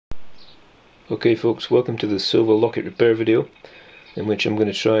Okay folks, welcome to the silver locket repair video, in which I'm going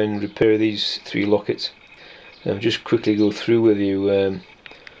to try and repair these three lockets. Just quickly go through with you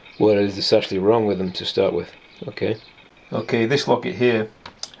what it is that's actually wrong with them to start with. Okay, this locket here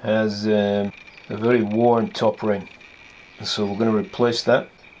has a very worn top ring, so we're going to replace that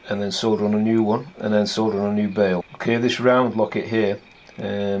and then solder on a new one and then solder on a new bail. Okay, this round locket here,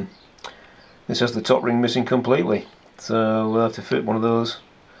 this has the top ring missing completely, so we'll have to fit one of those.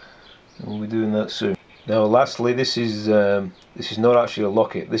 We'll be doing that soon. Now lastly, this is not actually a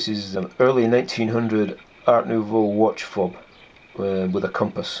locket. This is an early 1900 Art Nouveau watch fob with a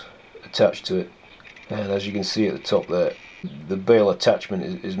compass attached to it, and as you can see at the top there, the bail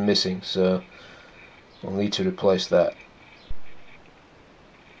attachment is missing, so we'll need to replace that.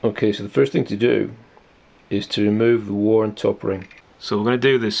 Okay, so the first thing to do is to remove the worn top ring. So we're going to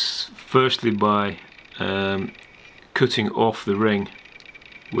do this firstly by cutting off the ring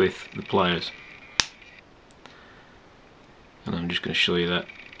with the pliers, and I'm just going to show you that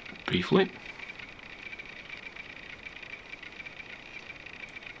briefly.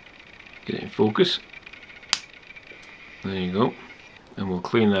 Get it in focus. There you go, and we'll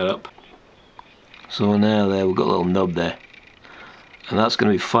clean that up. So now there we've got a little nub there, and that's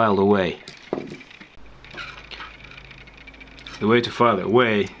going to be filed away. The way to file it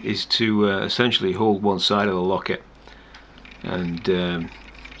away is to essentially hold one side of the locket and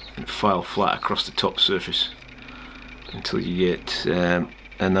file flat across the top surface until you get a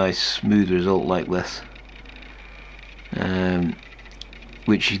nice smooth result like this,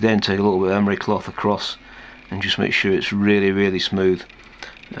 which you then take a little bit of emery cloth across and just make sure it's really smooth.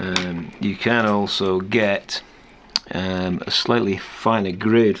 You can also get a slightly finer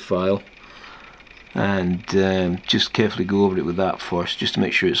grade file and just carefully go over it with that first, just to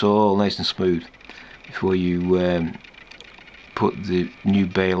make sure it's all nice and smooth before you put the new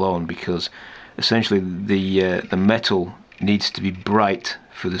bail on, because essentially the metal needs to be bright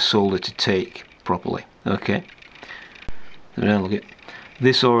for the solder to take properly. Okay, so now look at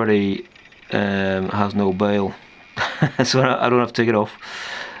this, already has no bail so I don't have to take it off,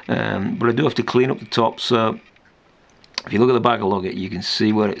 but I do have to clean up the top. So if you look at the back of the locket, you can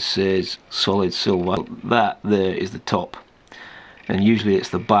see where it says solid silver. That there is the top, and usually it's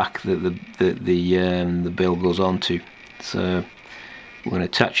the back that the bail goes onto. So we're going to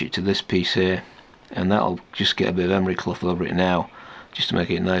attach it to this piece here, and that'll just get a bit of emery cloth over it now, just to make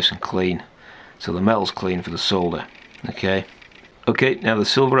it nice and clean, so the metal's clean for the solder. Okay, now the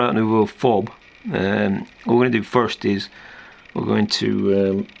silver Art Nouveau fob, what we're going to do first is we're going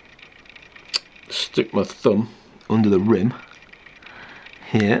to stick my thumb under the rim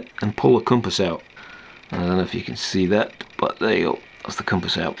here and pull the compass out. I don't know if you can see that, but there you go, that's the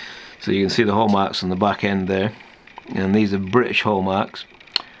compass out. So you can see the hallmarks on the back end there, and these are British hallmarks,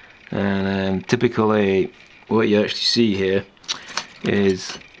 and typically what you actually see here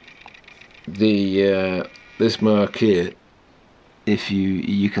is the this mark here. If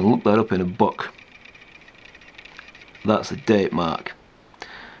you can look that up in a book, that's a date mark.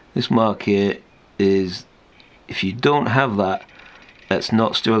 This mark here is, if you don't have that, that's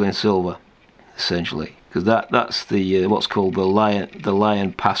not sterling silver essentially, because that's the what's called the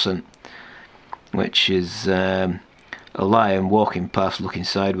lion passant, which is a lion walking past looking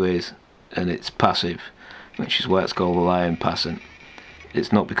sideways, and it's passive, which is why it's called the lion passant.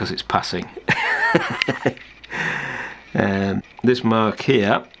 It's not because it's passing. This mark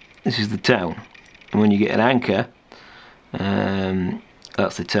here, this is the town, and when you get an anchor,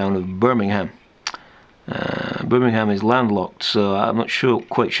 that's the town of Birmingham. Birmingham is landlocked, so I'm not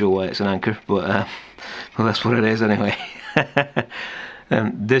quite sure why it's an anchor, but well, that's what it is anyway.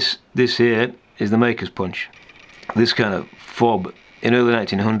 This here is the maker's punch. This kind of fob in early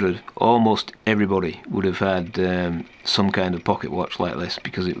 1900, almost everybody would have had some kind of pocket watch like this,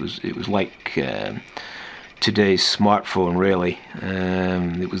 because it was like today's smartphone really.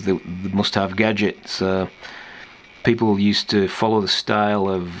 It was the must-have gadget. So people used to follow the style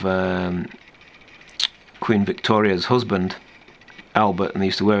of Queen Victoria's husband, Albert, and they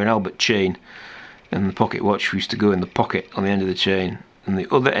used to wear an Albert chain, and the pocket watch used to go in the pocket on the end of the chain, and the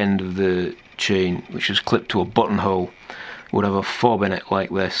other end of the chain, which was clipped to a buttonhole, would have a fob in it like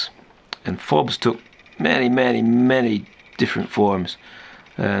this. And fobs took many different forms,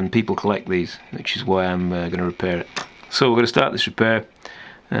 and people collect these, which is why I'm going to repair it. So we're going to start this repair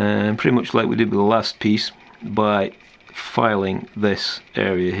pretty much like we did with the last piece, by filing this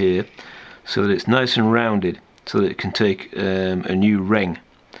area here so that it's nice and rounded, so that it can take a new ring.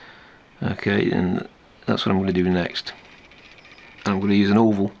 Okay, and that's what I'm going to do next. I'm going to use an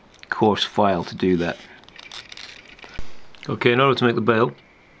oval coarse file to do that. Okay, in order to make the bail,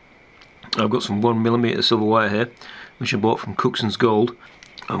 I've got some 1mm silver wire here, which I bought from Cookson's Gold.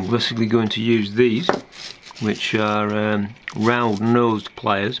 I'm basically going to use these, which are round-nosed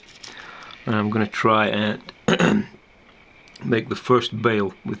pliers, and I'm going to try and make the first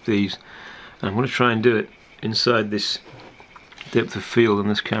bail with these. And I'm going to try and do it inside this depth of field on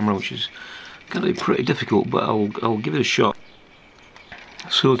this camera, which is going to be pretty difficult, but I'll give it a shot.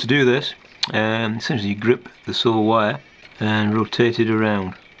 So to do this, essentially you grip the silver wire and rotate it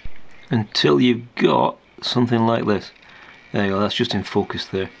around until you've got something like this. There you go, that's just in focus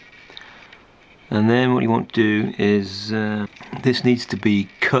there. And then what you want to do is, this needs to be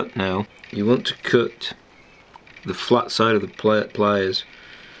cut now. You want to cut the flat side of the pliers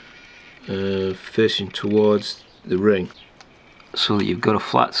facing towards the ring, so that you've got a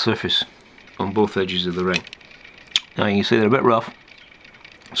flat surface on both edges of the ring. Now you can see they're a bit rough,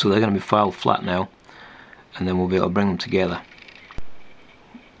 so they're going to be filed flat now, and then we'll be able to bring them together.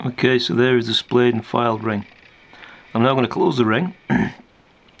 Okay, so there is the splayed and filed ring. I'm now going to close the ring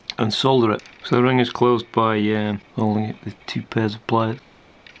and solder it. So the ring is closed by holding it with 2 pairs of pliers,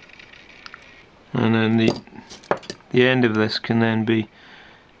 and then the end of this can then be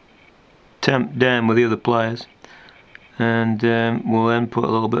tamped down with the other pliers, and we'll then put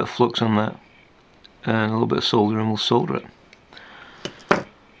a little bit of flux on that and a little bit of solder, and we'll solder it.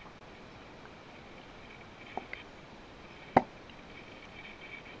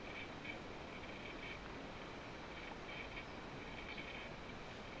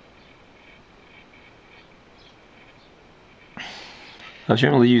 I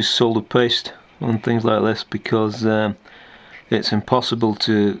generally use solder paste on things like this because it's impossible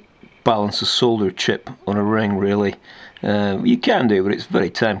to balance a solder chip on a ring, really. You can do, but it's very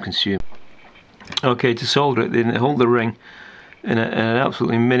time consuming. Okay, to solder it, then hold the ring in an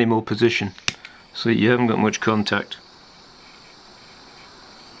absolutely minimal position so that you haven't got much contact.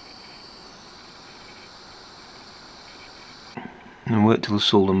 And wait till the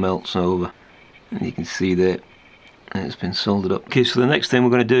solder melts over, and you can see there it's been soldered up. Okay, so the next thing we're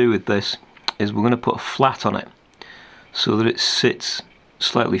going to do with this is we're going to put a flat on it so that it sits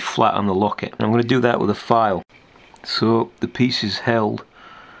slightly flat on the locket. And I'm going to do that with a file, so the piece is held.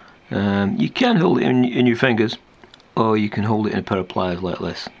 You can hold it in your fingers, or you can hold it in a pair of pliers like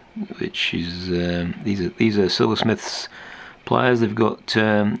this, which is these are silversmith's pliers. They've got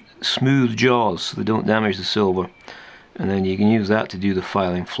smooth jaws so they don't damage the silver, and then you can use that to do the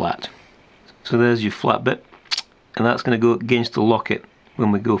filing flat. So there's your flat bit, and that's going to go against the locket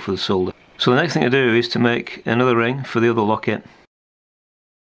when we go for the solder. So the next thing to do is to make another ring for the other locket,